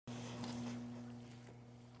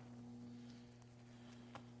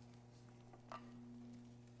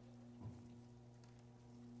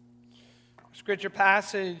Scripture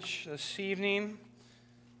passage this evening,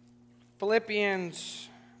 Philippians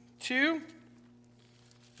 2,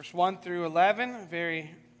 verse 1 through 11, a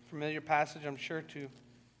very familiar passage, I'm sure, to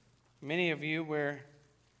many of you, where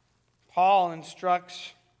Paul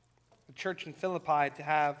instructs the church in Philippi to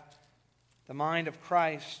have the mind of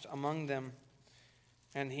Christ among them,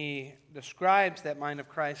 and he describes that mind of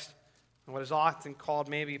Christ in what is often called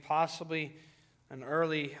maybe possibly an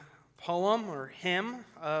early poem or hymn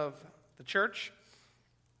of the church.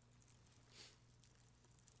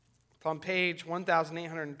 It's on page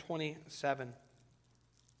 1827 in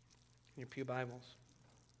your pew Bibles.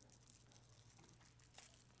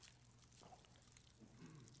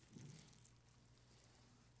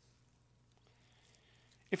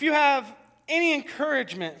 If you have any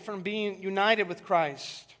encouragement from being united with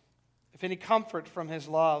Christ, if any comfort from His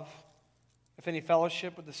love, if any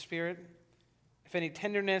fellowship with the Spirit, if any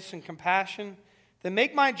tenderness and compassion, then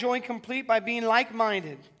make my joy complete by being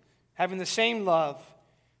like-minded, having the same love,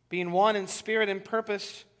 being one in spirit and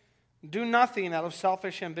purpose. Do nothing out of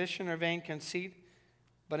selfish ambition or vain conceit,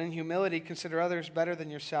 but in humility consider others better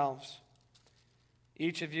than yourselves.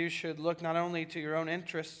 Each of you should look not only to your own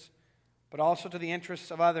interests, but also to the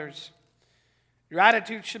interests of others. Your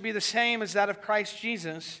attitude should be the same as that of Christ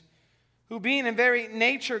Jesus, who being in very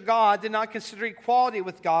nature God, did not consider equality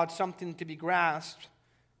with God something to be grasped,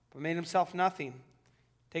 but made himself nothing,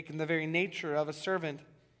 taking the very nature of a servant,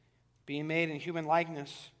 being made in human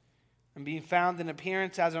likeness, and being found in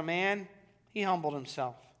appearance as a man, he humbled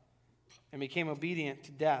himself and became obedient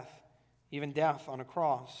to death, even death on a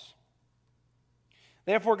cross.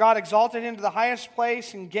 Therefore God exalted him to the highest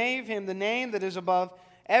place and gave him the name that is above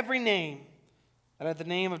every name, that at the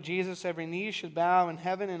name of Jesus every knee should bow in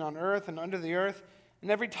heaven and on earth and under the earth, and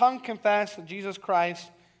every tongue confess that Jesus Christ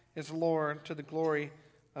is Lord, to the glory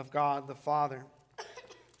of God the Father.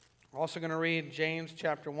 We're also going to read James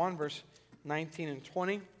chapter 1, verse 19 and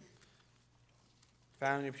 20.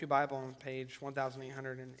 Found in your pew Bible on page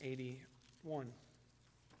 1881.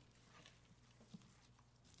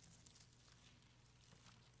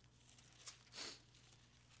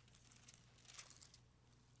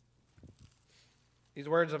 These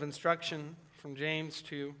words of instruction from James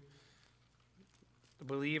to the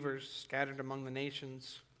believers scattered among the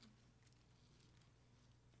nations.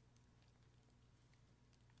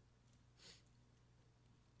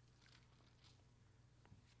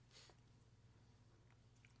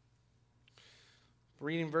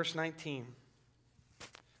 Reading verse 19.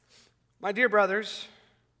 My dear brothers,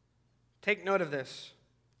 take note of this.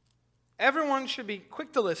 Everyone should be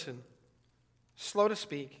quick to listen, slow to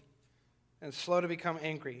speak, and slow to become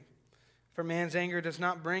angry. For man's anger does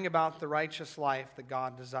not bring about the righteous life that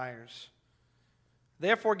God desires.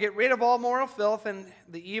 Therefore, get rid of all moral filth and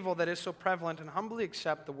the evil that is so prevalent, and humbly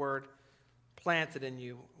accept the word planted in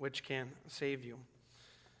you, which can save you.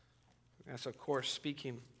 That's, of course,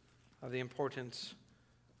 speaking of the importance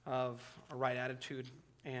of a right attitude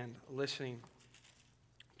and listening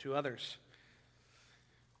to others.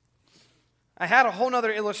 I had a whole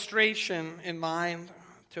other illustration in mind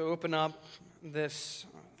to open up this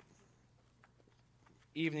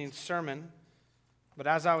evening's sermon, but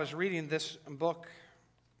as I was reading this book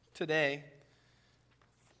today,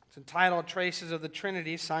 it's entitled Traces of the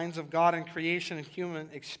Trinity, Signs of God in Creation and Human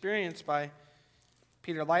Experience by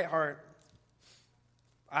Peter Leithart,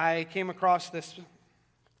 I came across this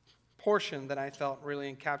portion that I felt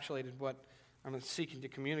really encapsulated what I'm seeking to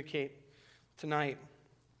communicate tonight.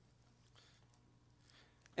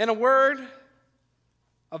 In a word,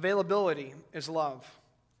 availability is love.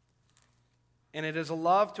 And it is a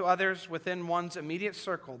love to others within one's immediate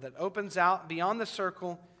circle that opens out beyond the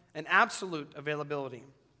circle an absolute availability.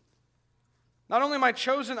 Not only my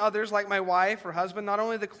chosen others like my wife or husband, not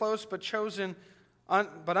only the close but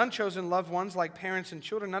unchosen loved ones like parents and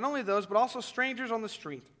children, not only those but also strangers on the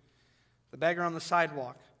street, the beggar on the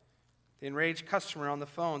sidewalk, the enraged customer on the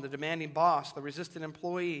phone, the demanding boss, the resistant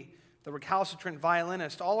employee, the recalcitrant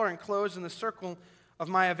violinist, all are enclosed in the circle of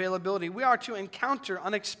my availability. We are to encounter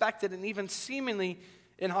unexpected and even seemingly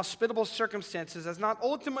inhospitable circumstances as not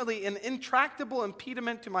ultimately an intractable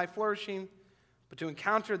impediment to my flourishing, but to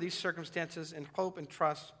encounter these circumstances in hope and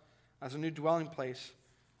trust as a new dwelling place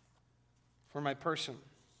for my person.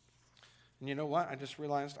 And you know what? I just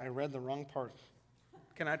realized I read the wrong part.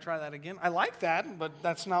 Can I try that again? I like that, but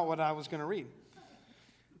that's not what I was going to read.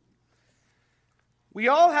 We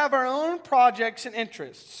all have our own projects and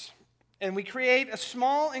interests, and we create a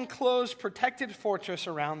small, enclosed, protected fortress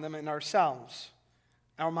around them and ourselves.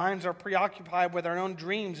 Our minds are preoccupied with our own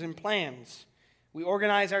dreams and plans. We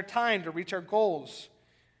organize our time to reach our goals.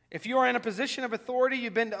 If you are in a position of authority,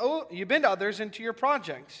 you bend others into your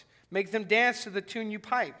projects. Make them dance to the tune you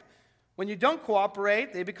pipe. When you don't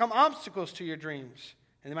cooperate, they become obstacles to your dreams,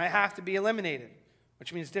 and they might have to be eliminated,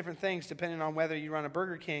 which means different things depending on whether you run a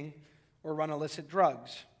Burger King or run illicit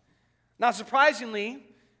drugs. Not surprisingly,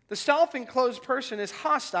 the self-enclosed person is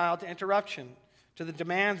hostile to interruption, to the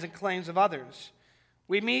demands and claims of others.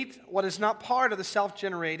 We meet what is not part of the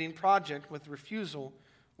self-generating project with refusal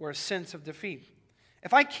or a sense of defeat.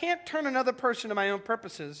 If I can't turn another person to my own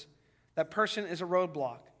purposes, that person is a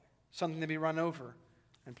roadblock, something to be run over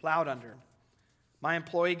and plowed under. My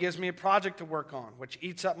employee gives me a project to work on, which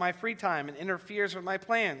eats up my free time and interferes with my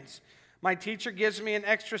plans. My teacher gives me an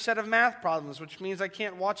extra set of math problems, which means I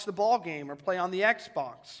can't watch the ball game or play on the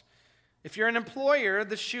Xbox. If you're an employer,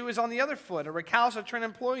 the shoe is on the other foot. A recalcitrant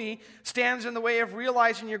employee stands in the way of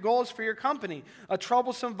realizing your goals for your company. A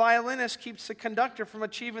troublesome violinist keeps the conductor from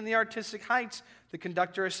achieving the artistic heights the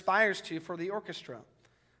conductor aspires to for the orchestra.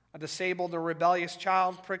 A disabled or rebellious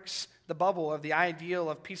child pricks the bubble of the ideal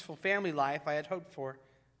of peaceful family life I had hoped for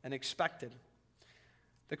and expected.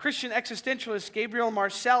 The Christian existentialist Gabriel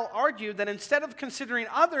Marcel argued that instead of considering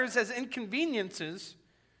others as inconveniences,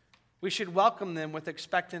 we should welcome them with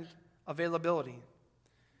expectant availability.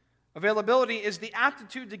 Availability is the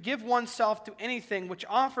aptitude to give oneself to anything which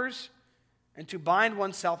offers and to bind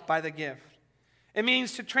oneself by the gift. It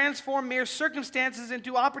means to transform mere circumstances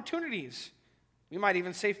into opportunities. We might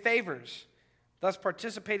even say favors, thus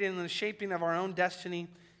participating in the shaping of our own destiny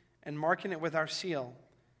and marking it with our seal.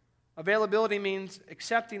 Availability means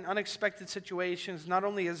accepting unexpected situations not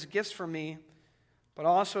only as gifts from me, but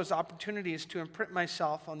also as opportunities to imprint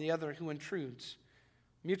myself on the other who intrudes.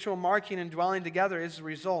 Mutual marking and dwelling together is the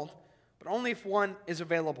result, but only if one is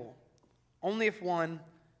available. Only if one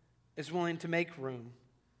is willing to make room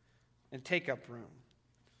and take up room.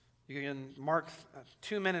 You can mark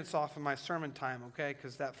 2 minutes off of my sermon time, okay?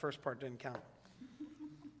 Because that first part didn't count.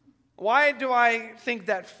 Why do I think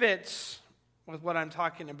that fits with what I'm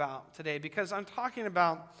talking about today? Because I'm talking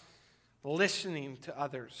about listening to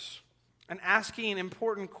others and asking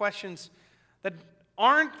important questions that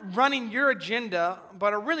aren't running your agenda,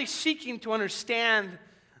 but are really seeking to understand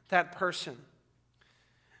that person.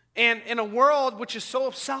 And in a world which is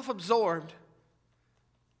so self-absorbed,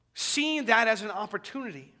 seeing that as an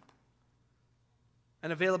opportunity,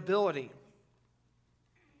 an availability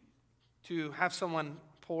to have someone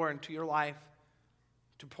pour into your life,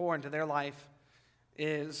 to pour into their life,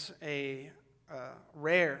 is a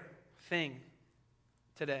rare thing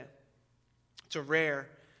today. It's a rare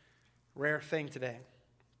thing today.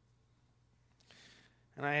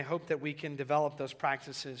 And I hope that we can develop those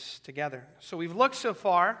practices together. So we've looked so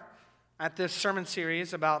far at this sermon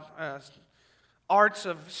series about arts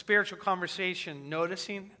of spiritual conversation,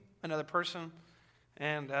 noticing another person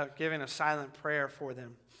and giving a silent prayer for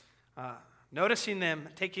them. Noticing them,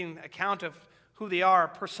 taking account of who they are,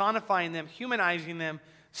 personifying them, humanizing them,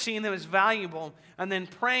 seeing them as valuable, and then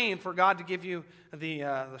praying for God to give you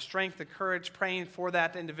the strength, the courage, praying for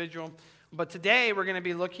that individual. But today we're going to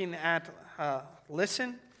be looking at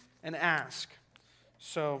listen and ask.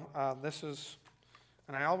 So this is,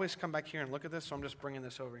 and I always come back here and look at this, so I'm just bringing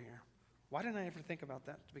this over here. Why didn't I ever think about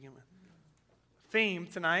that to begin with? Theme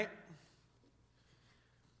tonight: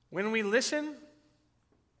 when we listen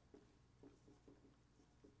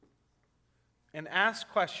and ask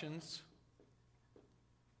questions,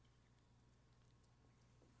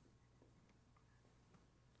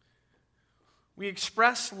 we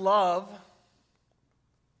express love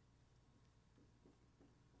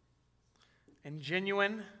and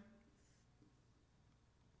genuine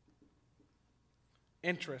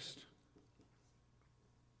interest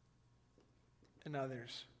in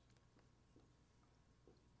others.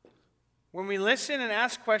 When we listen and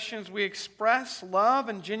ask questions, we express love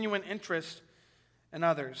and genuine interest in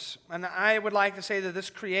others. And I would like to say that this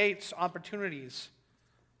creates opportunities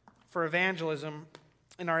for evangelism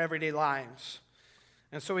in our everyday lives.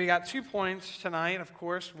 And so we got 2 points tonight, of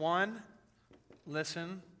course. 1,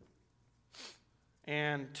 listen.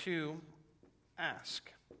 And 2, ask.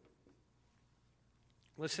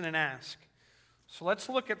 Listen and ask. So let's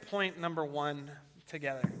look at point number 1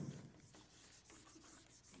 together.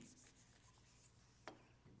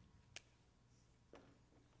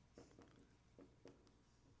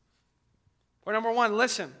 Point number 1,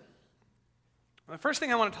 listen. The first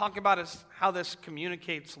thing I want to talk about is how this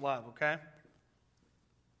communicates love, okay?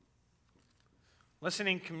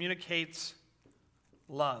 Listening communicates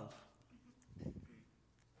love.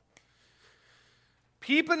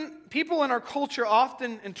 People in our culture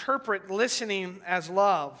often interpret listening as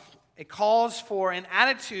love. It calls for an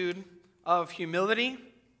attitude of humility,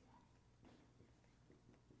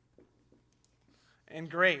 and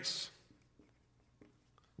grace.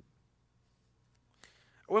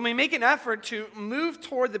 When we make an effort to move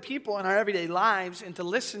toward the people in our everyday lives and to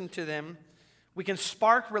listen to them, we can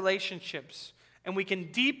spark relationships, and we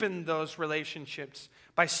can deepen those relationships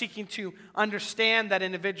by seeking to understand that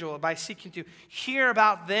individual, by seeking to hear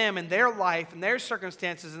about them and their life and their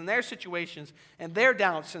circumstances and their situations and their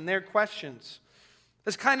doubts and their questions.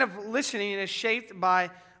 This kind of listening is shaped by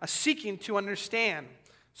a seeking to understand.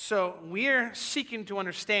 So we're seeking to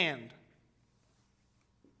understand.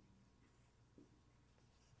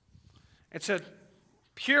 It's a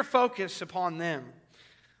pure focus upon them,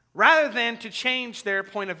 rather than to change their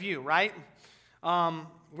point of view, right?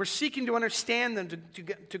 We're seeking to understand them,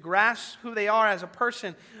 to grasp who they are as a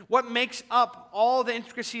person, what makes up all the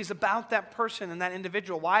intricacies about that person and that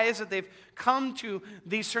individual. Why is it they've come to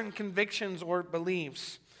these certain convictions or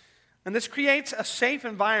beliefs? And this creates a safe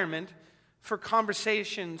environment for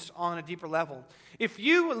conversations on a deeper level. If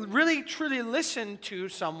you really, truly listen to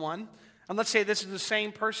someone, and let's say this is the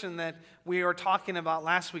same person that we were talking about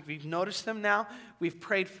last week. We've noticed them now. We've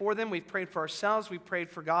prayed for them. We've prayed for ourselves. We've prayed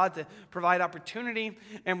for God to provide opportunity.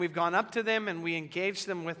 And we've gone up to them and we engaged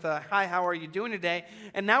them with a, "Hi, how are you doing today?"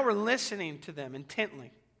 And now we're listening to them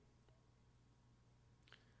intently.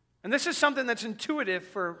 And this is something that's intuitive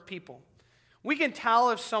for people. We can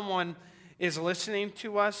tell if someone is listening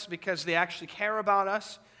to us because they actually care about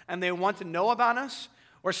us and they want to know about us,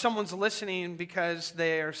 or someone's listening because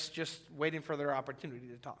they're just waiting for their opportunity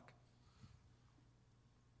to talk.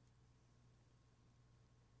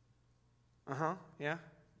 Yeah,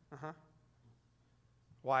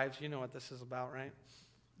 Wives, you know what this is about, right?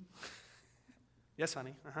 Yes,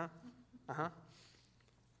 honey,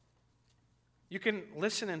 You can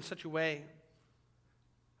listen in such a way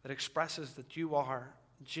that expresses that you are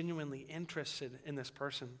genuinely interested in this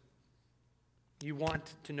person. You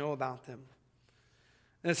want to know about them.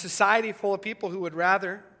 In a society full of people who would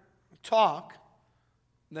rather talk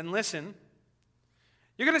than listen,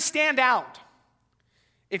 you're going to stand out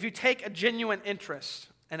if you take a genuine interest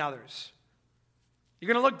in others.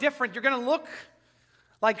 You're going to look different. You're going to look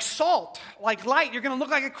like salt, like light. You're going to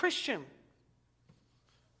look like a Christian.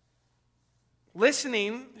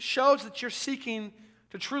 Listening shows that you're seeking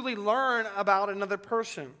to truly learn about another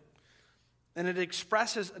person, and it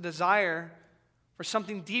expresses a desire for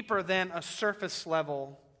something deeper than a surface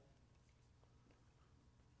level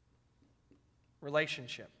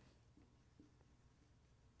relationship.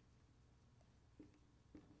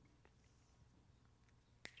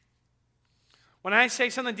 When I say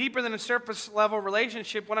something deeper than a surface level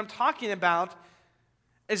relationship, what I'm talking about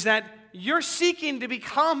is that you're seeking to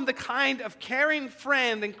become the kind of caring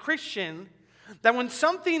friend and Christian that when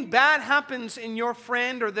something bad happens in your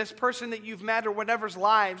friend or this person that you've met or whatever's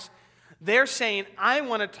lives, they're saying, "I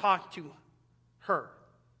want to talk to her,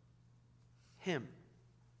 him,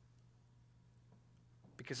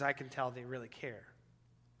 because I can tell they really care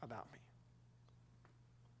about me."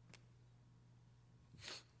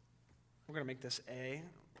 We're going to make this A,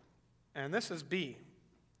 and this is B.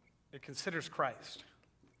 It considers Christ.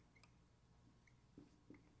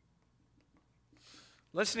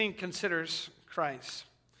 Listening considers Christ.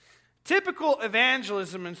 Typical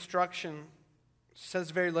evangelism instruction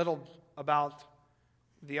says very little about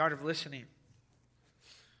the art of listening.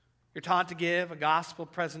 You're taught to give a gospel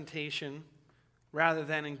presentation rather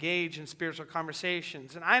than engage in spiritual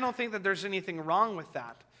conversations. And I don't think that there's anything wrong with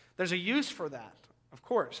that. There's a use for that. Of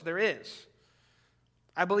course, there is.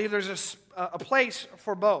 I believe there's a place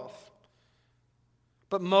for both.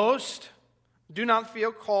 But most do not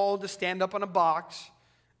feel called to stand up on a box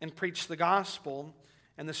and preach the gospel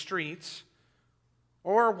in the streets,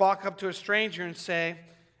 or walk up to a stranger and say,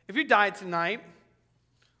 "If you died tonight,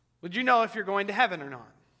 would you know if you're going to heaven or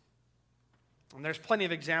not?" And there's plenty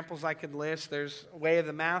of examples I could list. There's Way of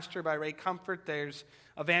the Master by Ray Comfort. There's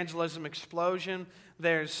Evangelism Explosion.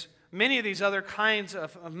 There's many of these other kinds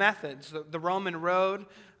of methods. The Roman Road,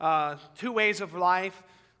 2 Ways of Life.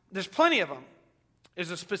 There's plenty of them. There's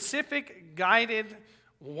a specific guided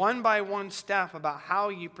one-by-one step about how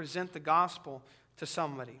you present the gospel to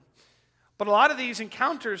somebody. But a lot of these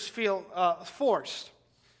encounters feel forced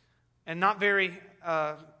and not very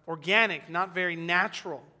organic, not very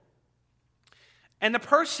natural. And the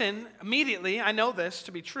person immediately, I know this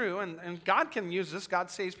to be true, and God can use this,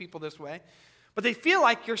 God saves people this way, but they feel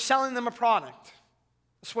like you're selling them a product.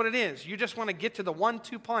 That's what it is. You just want to get to the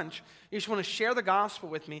 1-2 punch. You just want to share the gospel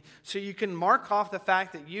with me so you can mark off the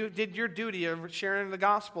fact that you did your duty of sharing the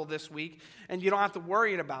gospel this week, and you don't have to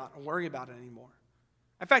worry about it anymore.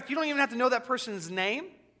 In fact, you don't even have to know that person's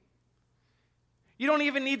name. You don't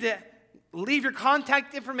even need to leave your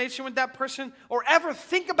contact information with that person or ever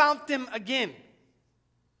think about them again.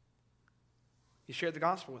 You shared the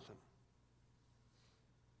gospel with them.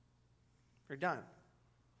 You're done.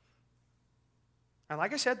 And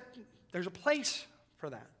like I said, there's a place for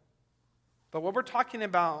that. But what we're talking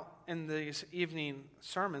about in these evening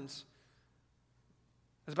sermons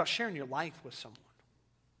is about sharing your life with someone.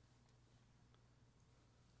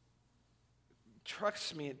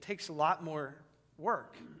 Trust me, it takes a lot more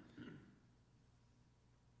work.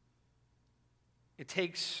 It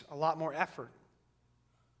takes a lot more effort.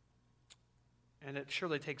 And it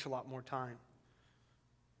surely takes a lot more time.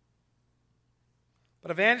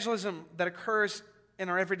 But evangelism that occurs in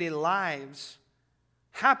our everyday lives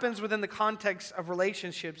happens within the context of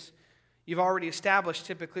relationships you've already established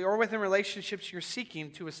typically, or within relationships you're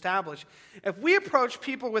seeking to establish. If we approach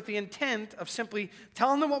people with the intent of simply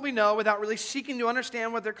telling them what we know without really seeking to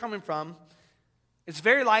understand where they're coming from, it's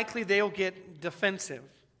very likely they'll get defensive.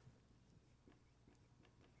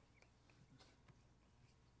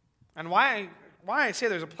 And why I say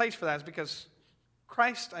there's a place for that is because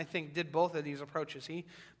Christ, I think, did both of these approaches. He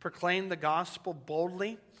proclaimed the gospel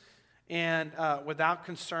boldly and without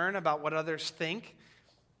concern about what others think.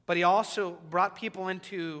 But he also brought people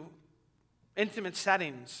into intimate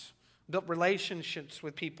settings, built relationships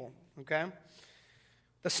with people, okay?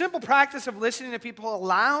 The simple practice of listening to people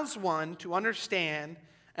allows one to understand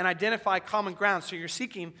and identify common ground. So you're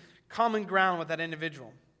seeking common ground with that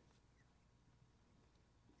individual.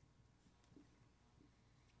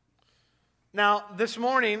 Now, this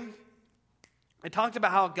morning, I talked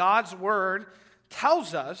about how God's Word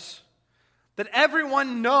tells us that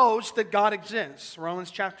everyone knows that God exists.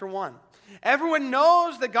 Romans chapter 1. Everyone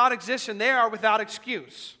knows that God exists and they are without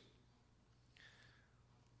excuse.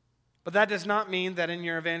 But that does not mean that in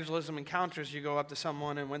your evangelism encounters you go up to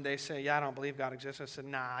someone and when they say, yeah, I don't believe God exists, I said,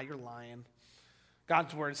 nah, you're lying.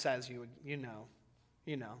 God's Word says you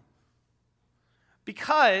know.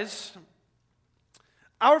 Because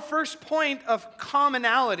our first point of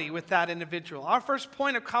commonality with that individual, our first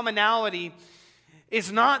point of commonality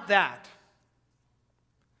is not that.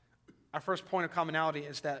 Our first point of commonality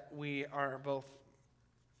is that we are both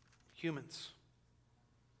humans,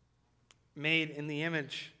 made in the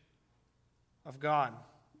image of God.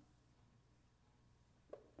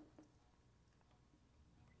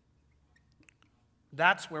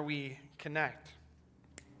 That's where we connect.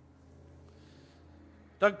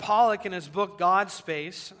 Doug Pollock, in his book God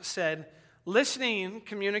Space, said, listening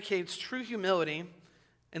communicates true humility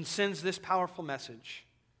and sends this powerful message: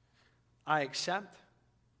 I accept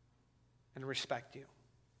and respect you.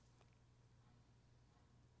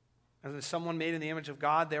 As someone made in the image of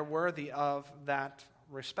God, they're worthy of that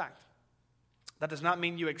respect. That does not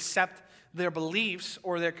mean you accept their beliefs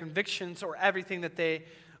or their convictions or everything that they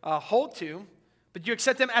hold to, but you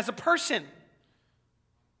accept them as a person,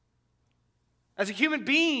 as a human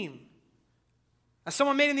being, as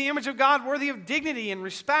someone made in the image of God, worthy of dignity and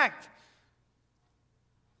respect,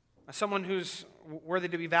 as someone who's worthy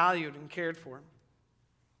to be valued and cared for.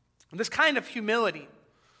 And this kind of humility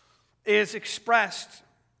is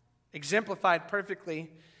exemplified perfectly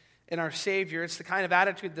in our Savior. It's the kind of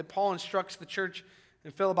attitude that Paul instructs the church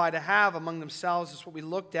in Philippi to have among themselves. It's what we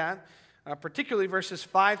looked at, particularly verses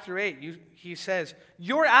 5 through 8. He says,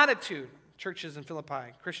 your attitude, churches in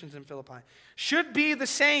Philippi, Christians in Philippi, should be the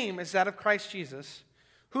same as that of Christ Jesus,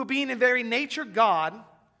 who being in very nature God,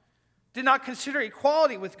 did not consider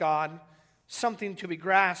equality with God something to be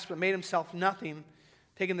grasped, but made himself nothing,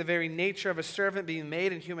 taking the very nature of a servant, being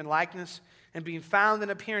made in human likeness, and being found in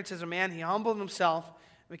appearance as a man, he humbled himself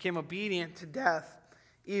and became obedient to death,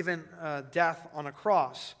 even death on a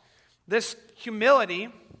cross. This humility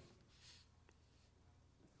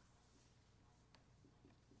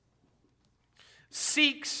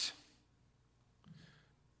seeks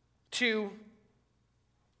to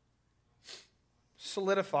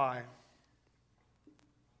solidify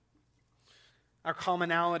our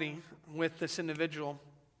commonality with this individual.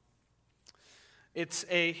 It's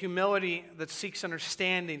a humility that seeks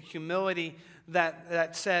understanding, humility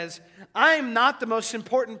that says, I'm not the most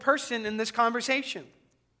important person in this conversation.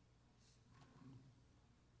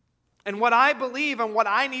 And what I believe and what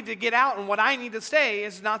I need to get out and what I need to say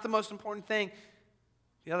is not the most important thing.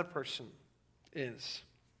 The other person is.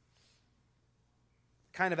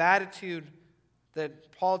 The kind of attitude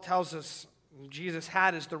that Paul tells us Jesus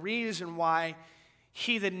had is the reason why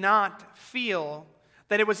he did not feel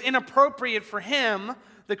that it was inappropriate for him,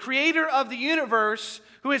 the creator of the universe,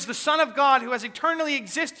 who is the Son of God, who has eternally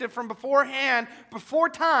existed from beforehand, before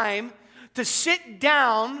time, to sit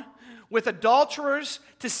down with adulterers,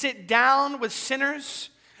 to sit down with sinners,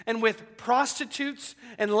 and with prostitutes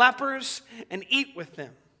and lepers and eat with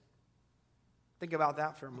them. Think about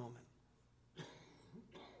that for a moment.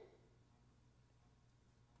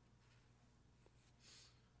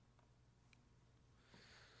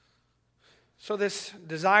 So this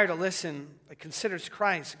desire to listen, it considers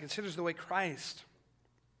Christ. It considers the way Christ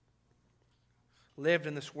lived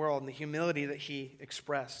in this world and the humility that he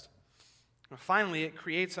expressed. And finally, it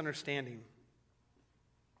creates understanding.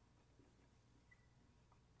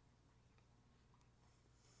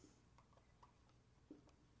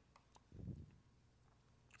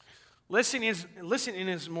 Listening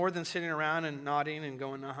is more than sitting around and nodding and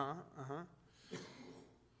going,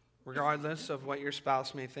 regardless of what your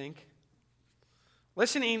spouse may think.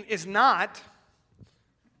 Listening is not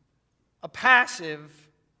a passive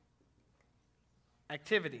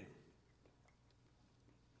activity.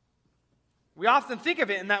 We often think of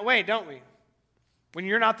it in that way, don't we? When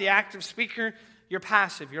you're not the active speaker, you're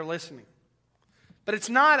passive, you're listening. But it's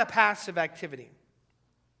not a passive activity.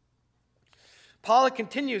 Paul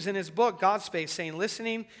continues in his book, God's Space, saying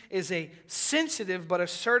listening is a sensitive but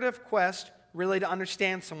assertive quest really to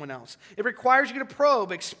understand someone else. It requires you to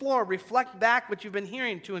probe, explore, reflect back what you've been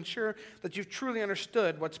hearing to ensure that you've truly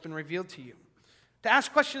understood what's been revealed to you. To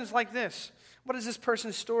ask questions like this: what is this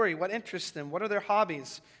person's story? What interests them? What are their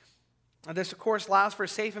hobbies? And this, of course, allows for a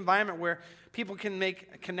safe environment where people can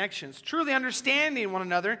make connections. Truly understanding one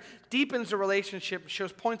another deepens the relationship,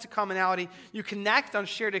 shows points of commonality. You connect on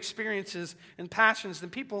shared experiences and passions, then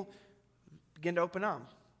people begin to open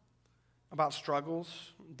up about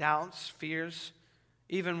struggles, doubts, fears,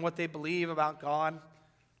 even what they believe about God,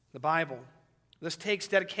 the Bible. This takes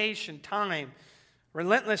dedication, time,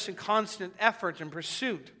 relentless and constant effort and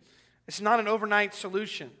pursuit. It's not an overnight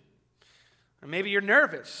solution. And maybe you're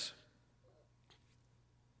nervous.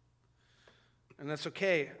 And that's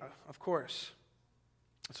okay, of course.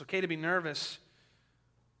 It's okay to be nervous.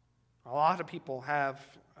 A lot of people have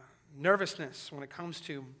nervousness when it comes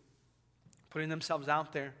to putting themselves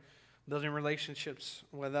out there, building relationships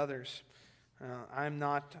with others. I'm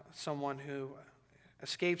not someone who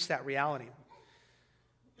escapes that reality.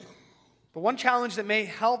 But one challenge that may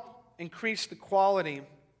help increase the quality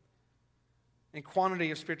and quantity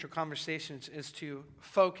of spiritual conversations is to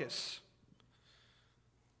focus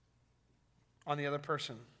on the other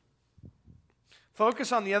person.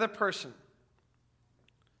 Focus on the other person.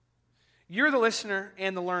 You're the listener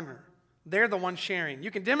and the learner. They're the one sharing.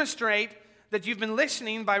 You can demonstrate that you've been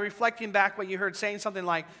listening by reflecting back what you heard, saying something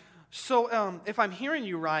like, so if I'm hearing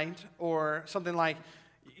you right, or something like,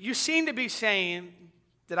 you seem to be saying,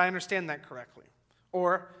 did I understand that correctly?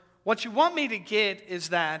 Or, what you want me to get is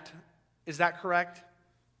that correct?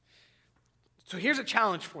 So here's a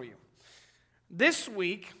challenge for you. This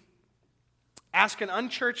week, ask an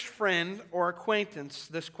unchurched friend or acquaintance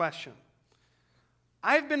this question.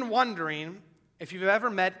 I've been wondering if you've ever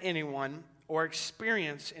met anyone or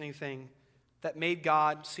experienced anything that made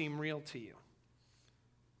God seem real to you.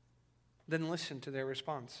 Then listen to their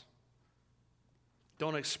response.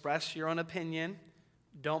 Don't express your own opinion.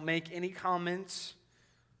 Don't make any comments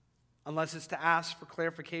unless it's to ask for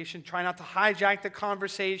clarification. Try not to hijack the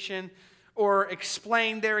conversation or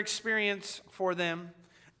explain their experience for them.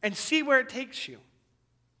 And see where it takes you.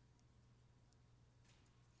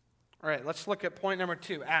 All right, let's look at point number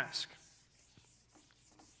 2, ask.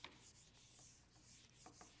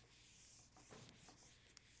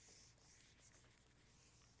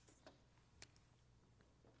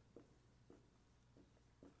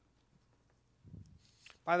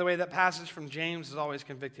 By the way, that passage from James is always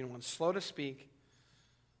convicting one. Slow to speak,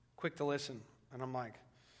 quick to listen. And I'm like,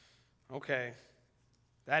 okay,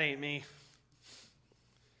 that ain't me.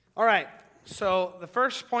 All right, so the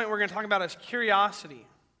first point we're going to talk about is curiosity.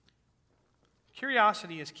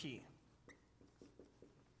 Curiosity is key.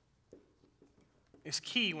 It's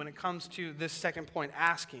key when it comes to this second point,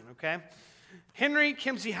 asking, okay? Henry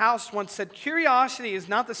Kimsey House once said, curiosity is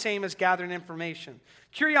not the same as gathering information.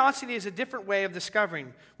 Curiosity is a different way of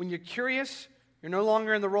discovering. When you're curious, you're no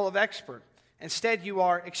longer in the role of expert. Instead, you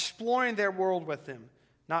are exploring their world with them,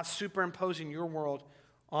 not superimposing your world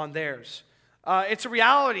on theirs. It's a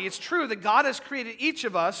reality, it's true that God has created each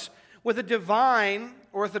of us with a divine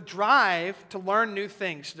or with a drive to learn new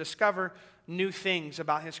things, to discover new things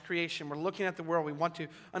about His creation. We're looking at the world, we want to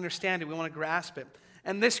understand it, we want to grasp it.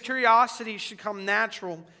 And this curiosity should come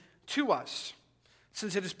natural to us,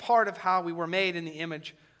 since it is part of how we were made in the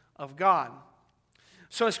image of God.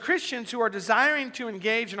 So as Christians who are desiring to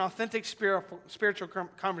engage in authentic spiritual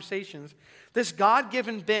conversations, this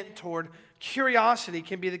God-given bent toward curiosity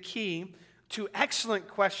can be the key to excellent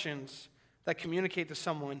questions that communicate to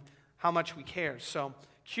someone how much we care. So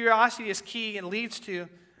Curiosity is key and leads to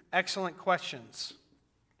excellent questions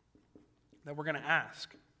that we're going to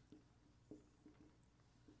ask.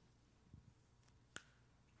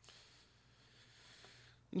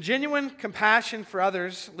 Genuine compassion for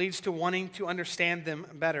others leads to wanting to understand them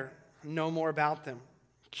better, know more about them.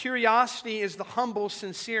 Curiosity is the humble,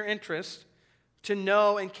 sincere interest to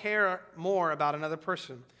know and care more about another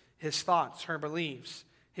person, his thoughts, her beliefs,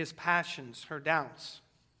 his passions, her doubts.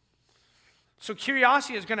 So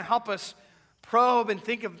curiosity is going to help us probe and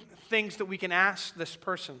think of things that we can ask this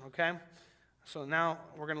person, okay? So now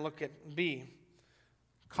we're going to look at B,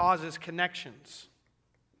 causes connections.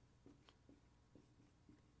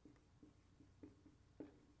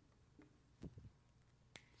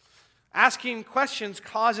 Asking questions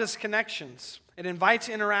causes connections. It invites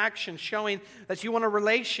interaction, showing that you want a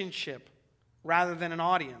relationship rather than an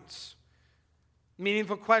audience.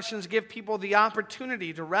 Meaningful questions give people the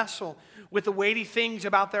opportunity to wrestle with the weighty things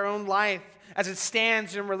about their own life as it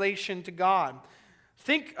stands in relation to God.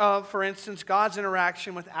 Think of, for instance, God's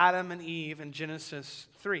interaction with Adam and Eve in Genesis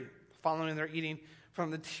 3, following their eating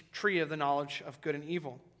from the tree of the knowledge of good and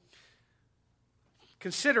evil.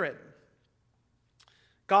 Consider it.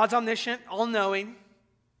 God's omniscient, all-knowing,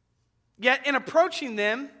 yet in approaching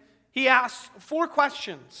them, he asks 4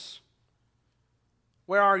 questions.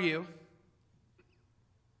 Where are you?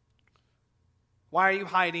 Why are you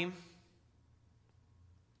hiding?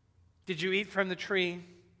 Did you eat from the tree?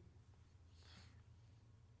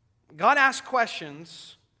 God asked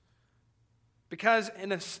questions because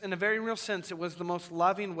in a very real sense, it was the most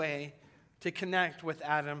loving way to connect with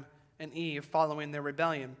Adam and Eve following their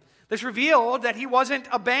rebellion. This revealed that he wasn't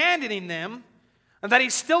abandoning them and that he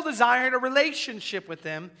still desired a relationship with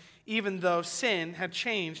them, even though sin had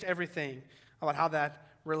changed everything about how that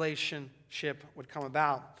relationship would come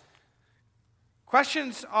about.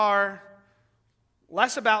 Questions are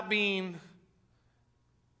less about being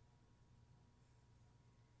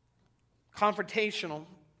confrontational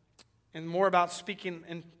and more about speaking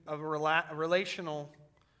in of a relational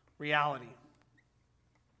reality.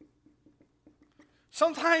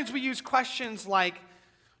 Sometimes we use questions like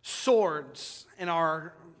swords in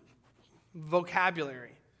our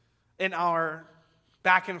vocabulary, in our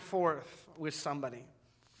back and forth with somebody.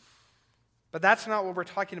 But that's not what we're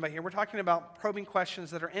talking about here. We're talking about probing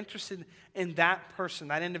questions that are interested in that person,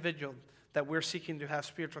 that individual that we're seeking to have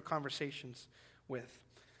spiritual conversations with.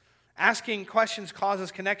 Asking questions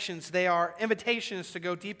causes connections. They are invitations to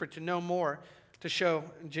go deeper, to know more, to show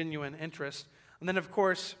genuine interest. And then, of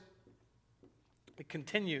course, it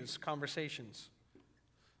continues conversations.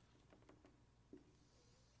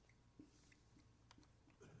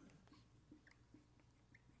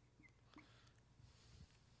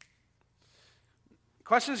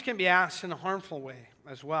 Questions can be asked in a harmful way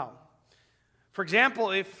as well. For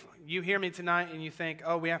example, if you hear me tonight and you think,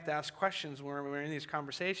 oh, we have to ask questions when we're in these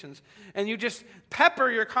conversations, and you just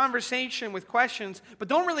pepper your conversation with questions, but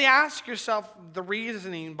don't really ask yourself the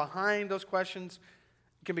reasoning behind those questions,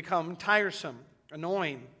 it can become tiresome,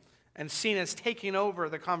 annoying, and seen as taking over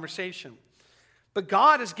the conversation. But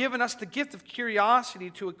God has given us the gift of curiosity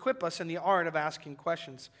to equip us in the art of asking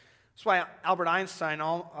questions. That's why Albert Einstein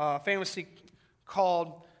famously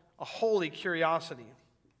called a holy curiosity.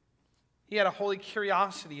 He had a holy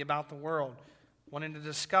curiosity about the world, wanting to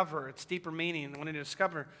discover its deeper meaning, wanting to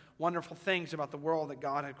discover wonderful things about the world that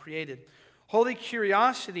God had created. Holy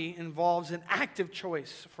curiosity involves an active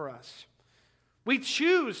choice for us. We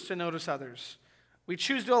choose to notice others. We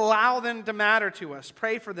choose to allow them to matter to us,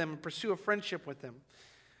 pray for them, and pursue a friendship with them.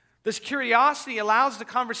 This curiosity allows the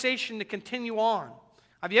conversation to continue on.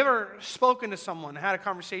 Have you ever spoken to someone, had a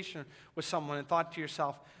conversation with someone, and thought to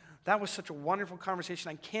yourself, that was such a wonderful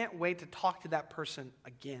conversation, I can't wait to talk to that person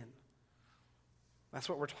again? That's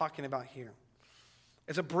what we're talking about here.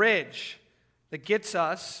 It's a bridge that gets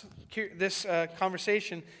us, this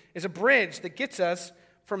conversation is a bridge that gets us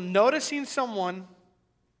from noticing someone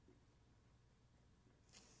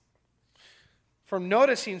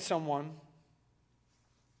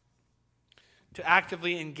to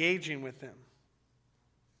actively engaging with them,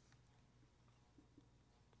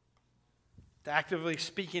 to actively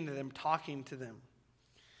speaking to them, talking to them.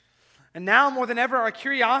 And now more than ever, our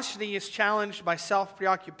curiosity is challenged by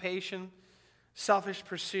self-preoccupation, selfish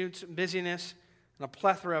pursuits, busyness, and a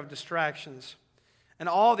plethora of distractions. And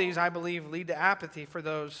all these, I believe, lead to apathy for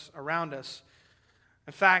those around us.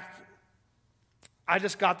 In fact, I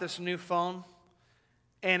just got this new phone,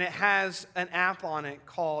 and it has an app on it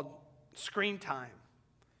called Screen Time.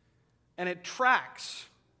 And it tracks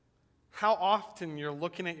how often you're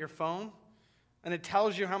looking at your phone, and it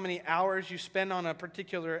tells you how many hours you spend on a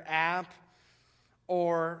particular app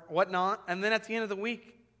or whatnot. And then at the end of the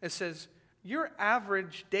week, it says, your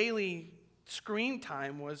average daily screen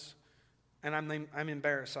time was, and I'm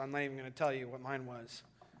embarrassed, so I'm not even going to tell you what mine was.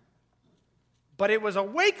 But it was a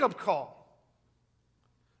wake-up call.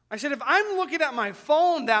 I said, if I'm looking at my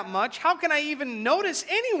phone that much, how can I even notice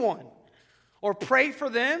anyone? Or pray for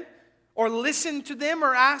them, or listen to them,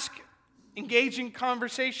 or ask engaging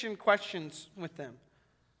conversation questions with them.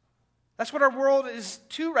 That's what our world is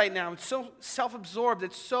too right now. It's so self-absorbed.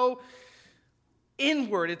 It's so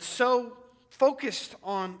inward. It's so focused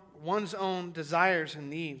on one's own desires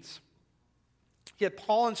and needs. Yet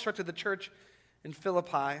Paul instructed the church in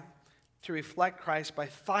Philippi to reflect Christ by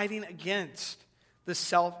fighting against this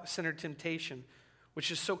self-centered temptation,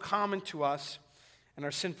 which is so common to us in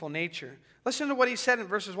our sinful nature. Listen to what he said in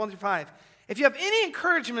verses 1 through 5. If you have any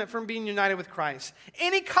encouragement from being united with Christ,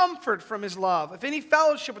 any comfort from his love, if any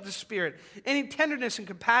fellowship with the Spirit, any tenderness and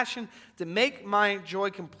compassion, to make my joy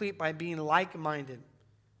complete by being like-minded,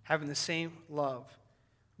 having the same love,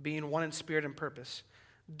 being one in spirit and purpose.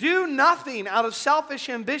 Do nothing out of selfish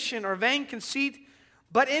ambition or vain conceit,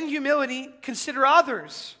 but in humility consider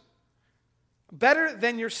others better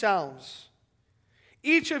than yourselves.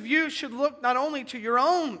 Each of you should look not only to your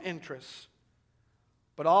own interests,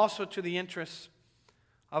 but also to the interests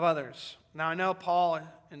of others. Now, I know Paul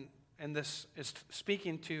in this is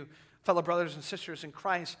speaking to fellow brothers and sisters in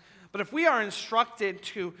Christ, but if we are instructed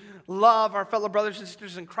to love our fellow brothers and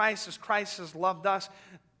sisters in Christ as Christ has loved us,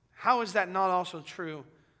 how is that not also true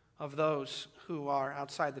of those who are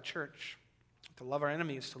outside the church? To love our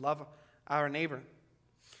enemies, to love our neighbor.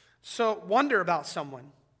 So wonder about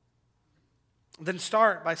someone. Then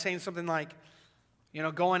start by saying something like,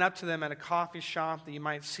 going up to them at a coffee shop that you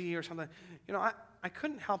might see or something. I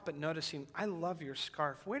couldn't help but noticing, I love your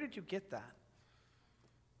scarf. Where did you get that?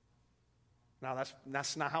 Now,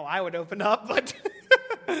 that's not how I would open up, but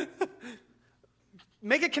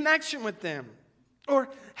make a connection with them. Or,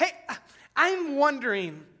 hey, I'm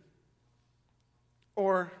wondering.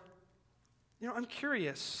 Or, I'm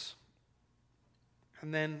curious.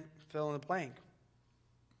 And then fill in the blank.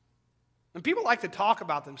 And people like to talk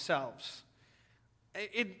about themselves.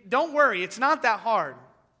 Don't worry, it's not that hard.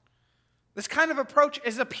 This kind of approach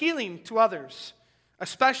is appealing to others,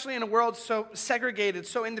 especially in a world so segregated,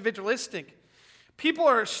 so individualistic. People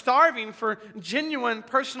are starving for genuine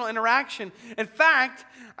personal interaction. In fact,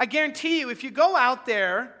 I guarantee you, if you go out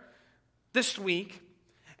there this week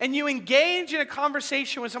and you engage in a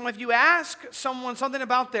conversation with someone, if you ask someone something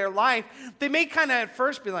about their life, they may kind of at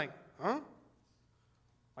first be like, huh?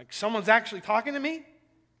 Like someone's actually talking to me?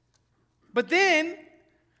 But then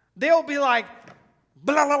they'll be like,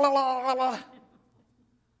 blah, blah, blah, blah, blah.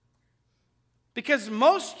 Because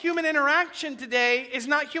most human interaction today is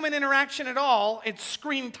not human interaction at all. It's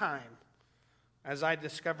screen time, as I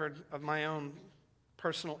discovered of my own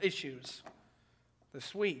personal issues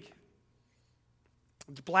this week.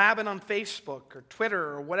 It's blabbing on Facebook or Twitter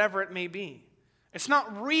or whatever it may be. It's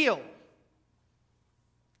not real.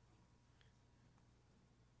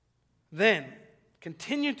 Then,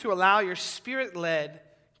 continue to allow your spirit-led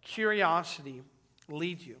curiosity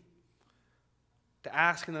lead you to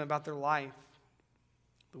asking them about their life,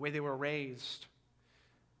 the way they were raised,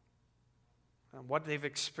 what they've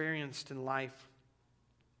experienced in life.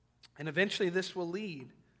 And eventually this will lead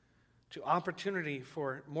to opportunity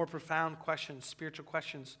for more profound questions, spiritual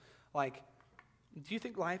questions like, do you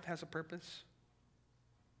think life has a purpose?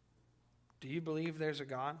 Do you believe there's a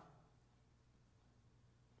God?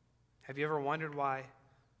 Have you ever wondered why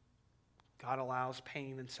God allows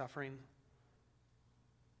pain and suffering?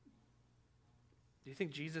 Do you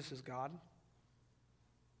think Jesus is God?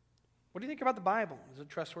 What do you think about the Bible? Is it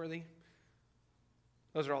trustworthy?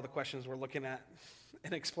 Those are all the questions we're looking at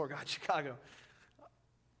in Explore God Chicago.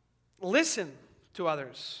 Listen to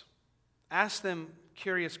others. Ask them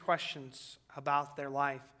curious questions about their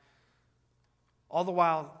life. All the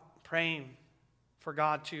while praying for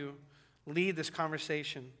God to lead this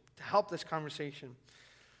conversation, to help this conversation.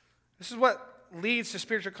 This is what leads to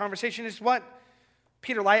spiritual conversation. It's what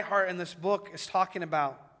Peter Leithart in this book is talking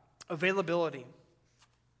about. Availability.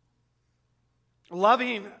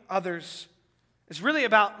 Loving others is really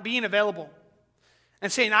about being available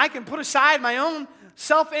and saying, I can put aside my own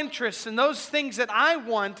self-interest and those things that I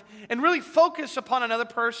want and really focus upon another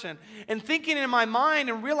person and thinking in my mind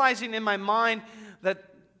and realizing in my mind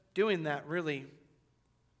that doing that really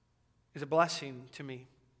is a blessing to me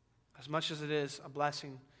as much as it is a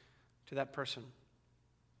blessing to that person.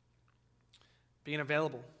 Being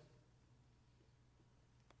available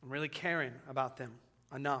and really caring about them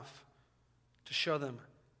enough to show them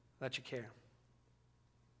that you care.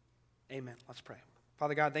 Amen. Let's pray.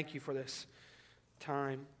 Father God, thank you for this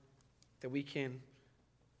time that we can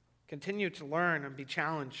continue to learn and be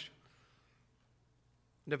challenged,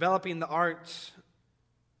 developing the arts,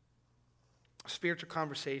 spiritual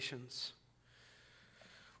conversations.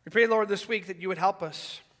 We pray, Lord, this week that you would help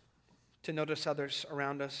us to notice others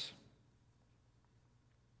around us,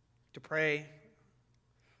 to pray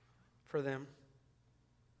for them,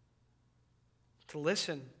 to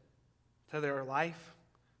listen to their life,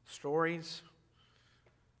 stories,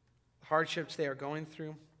 hardships they are going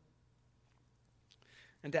through,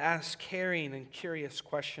 and to ask caring and curious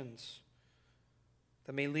questions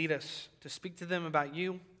that may lead us to speak to them about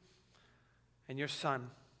you and your Son.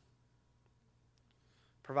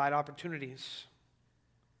 Provide opportunities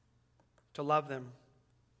to love them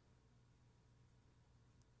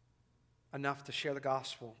enough to share the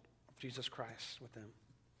gospel of Jesus Christ with them.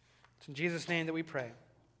 It's in Jesus' name that we pray.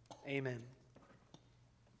 Amen.